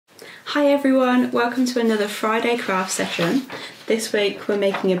Hi everyone, welcome to another Friday craft session. This week we're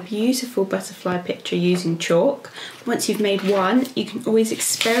making a beautiful butterfly picture using chalk. Once you've made one, you can always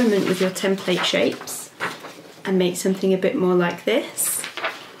experiment with your template shapes and make something a bit more like this.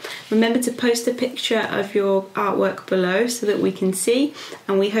 Remember to post a picture of your artwork below so that we can see,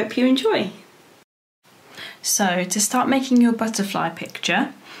 and we hope you enjoy. So to start making your butterfly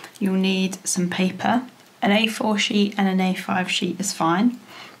picture, you'll need some paper. An A4 sheet and an A5 sheet is fine.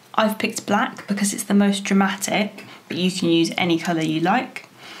 I've picked black because it's the most dramatic, but you can use any colour you like.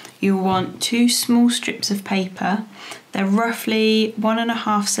 You'll want 2 small strips of paper. They're roughly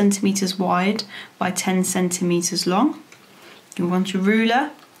 1.5 centimetres wide by 10 centimetres long. You'll want a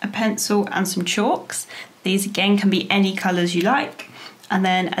ruler, a pencil and some chalks. These again can be any colours you like. And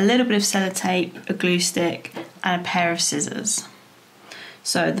then a little bit of sellotape, a glue stick and a pair of scissors.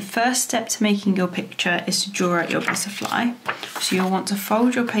 So the first step to making your picture is to draw out your butterfly. So you'll want to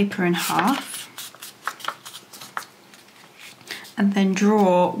fold your paper in half and then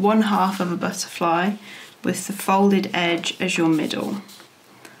draw 1/2 of a butterfly with the folded edge as your middle.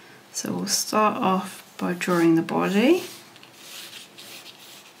 So we'll start off by drawing the body.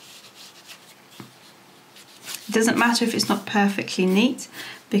 It doesn't matter if it's not perfectly neat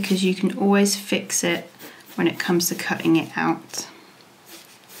because you can always fix it when it comes to cutting it out.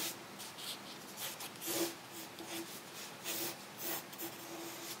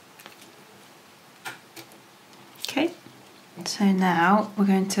 Okay, so now we're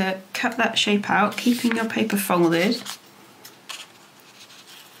going to cut that shape out, keeping your paper folded.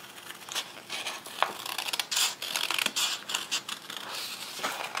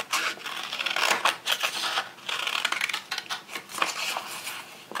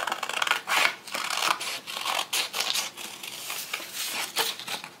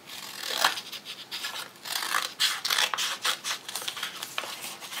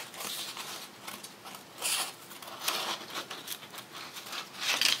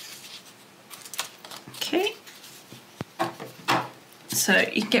 Okay, so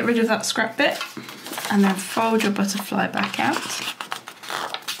you can get rid of that scrap bit and then fold your butterfly back out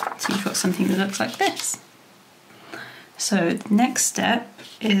so you've got something that looks like this. So the next step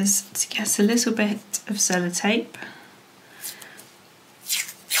is to get a little bit of sellotape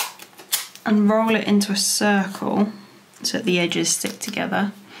and roll it into a circle so that the edges stick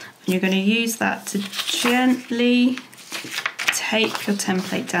together, and you're going to use that to gently tape your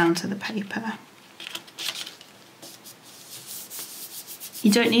template down to the paper.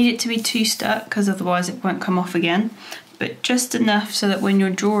 You don't need it to be too stuck because otherwise it won't come off again, but just enough so that when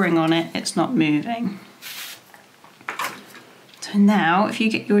you're drawing on it, it's not moving. So now if you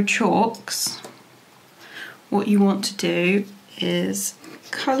get your chalks, what you want to do is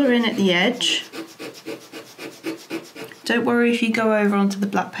colour in at the edge. Don't worry if you go over onto the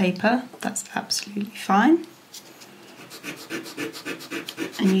black paper, that's absolutely fine.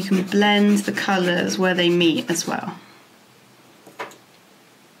 And you can blend the colours where they meet as well.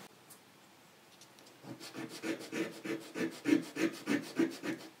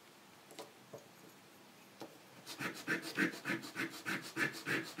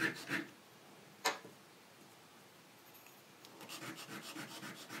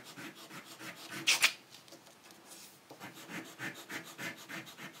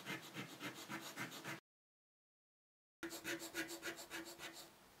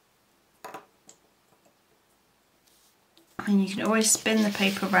 And you can always spin the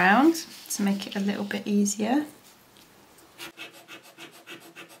paper round to make it a little bit easier.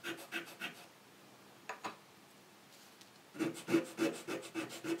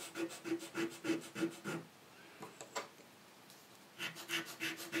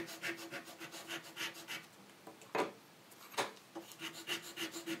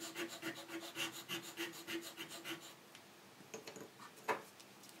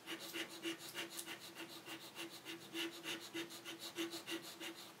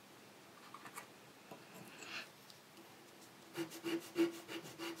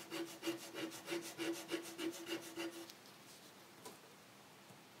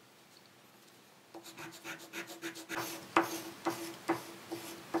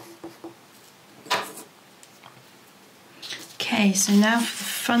 Okay, so now for the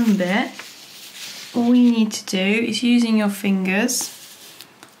fun bit, all you need to do is using your fingers,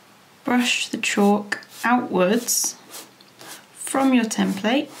 brush the chalk outwards from your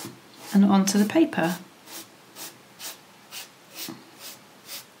template and onto the paper.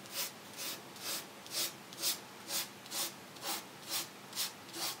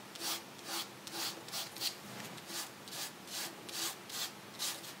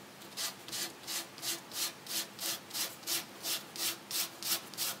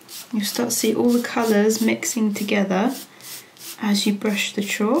 You'll start to see all the colours mixing together as you brush the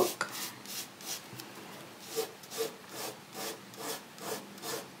chalk.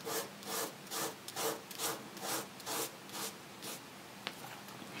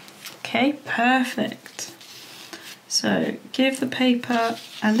 Okay, perfect. So give the paper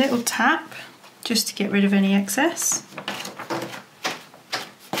a little tap just to get rid of any excess.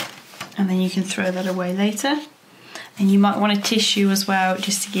 And then you can throw that away later. And you might want a tissue as well,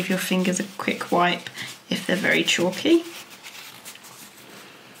 just to give your fingers a quick wipe if they're very chalky.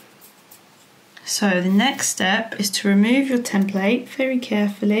 So the next step is to remove your template very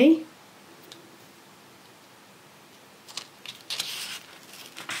carefully.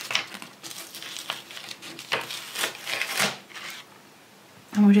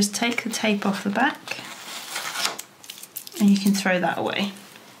 And we'll just take the tape off the back and you can throw that away.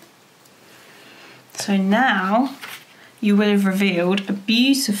 So now you will have revealed a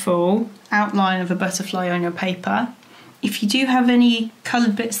beautiful outline of a butterfly on your paper. If you do have any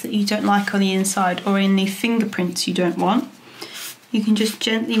coloured bits that you don't like on the inside or any fingerprints you don't want, you can just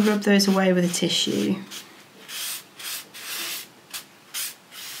gently rub those away with a tissue.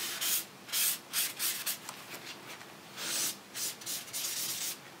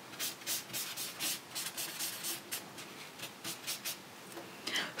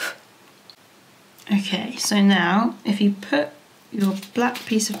 Okay, so now if you put your black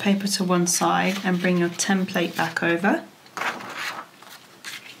piece of paper to one side and bring your template back over,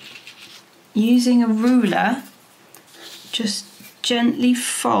 using a ruler, just gently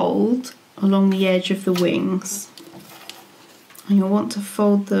fold along the edge of the wings. And you'll want to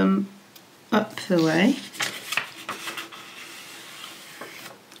fold them up the way,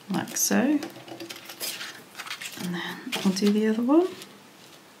 like so. And then I'll do the other one.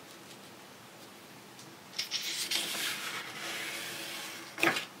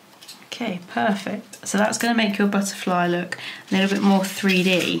 Okay, perfect. So that's going to make your butterfly look a little bit more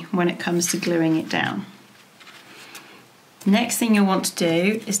 3D when it comes to gluing it down. Next thing you'll want to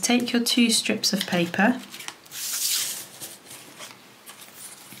do is take your 2 strips of paper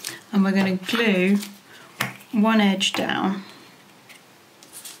and we're going to glue one edge down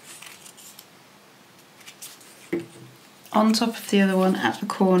on top of the other one at the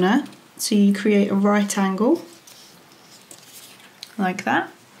corner, so you create a right angle like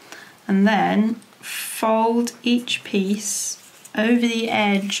that. And then fold each piece over the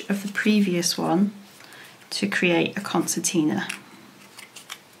edge of the previous one to create a concertina.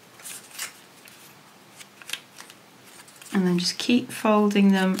 And then just keep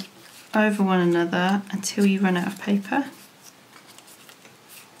folding them over one another until you run out of paper.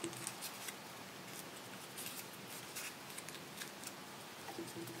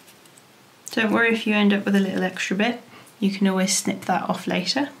 Don't worry if you end up with a little extra bit, you can always snip that off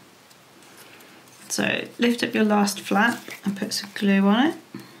later. So lift up your last flap and put some glue on it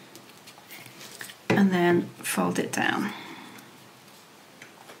and then fold it down.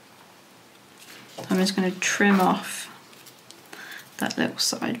 I'm just going to trim off that little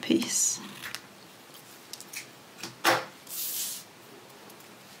side piece.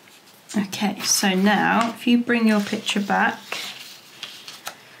 Okay, so now if you bring your picture back,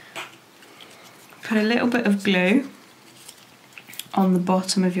 put a little bit of glue on the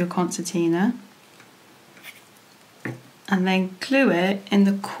bottom of your concertina and then glue it in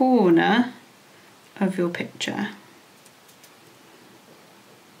the corner of your picture,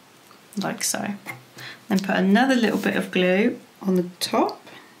 like so. Then put another little bit of glue on the top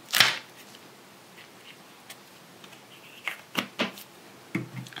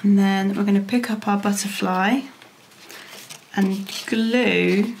and then we're going to pick up our butterfly and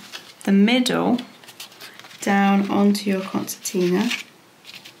glue the middle down onto your concertina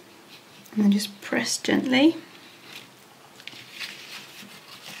and then just press gently.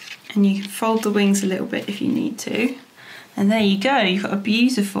 And you can fold the wings a little bit if you need to. And there you go, you've got a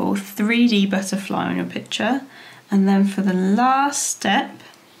beautiful 3D butterfly on your picture. And then for the last step,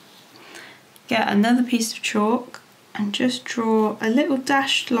 get another piece of chalk and just draw a little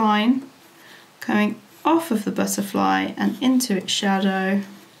dashed line going off of the butterfly and into its shadow,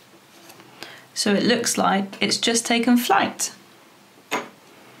 so it looks like it's just taken flight.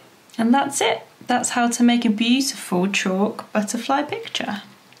 And that's it. That's how to make a beautiful chalk butterfly picture.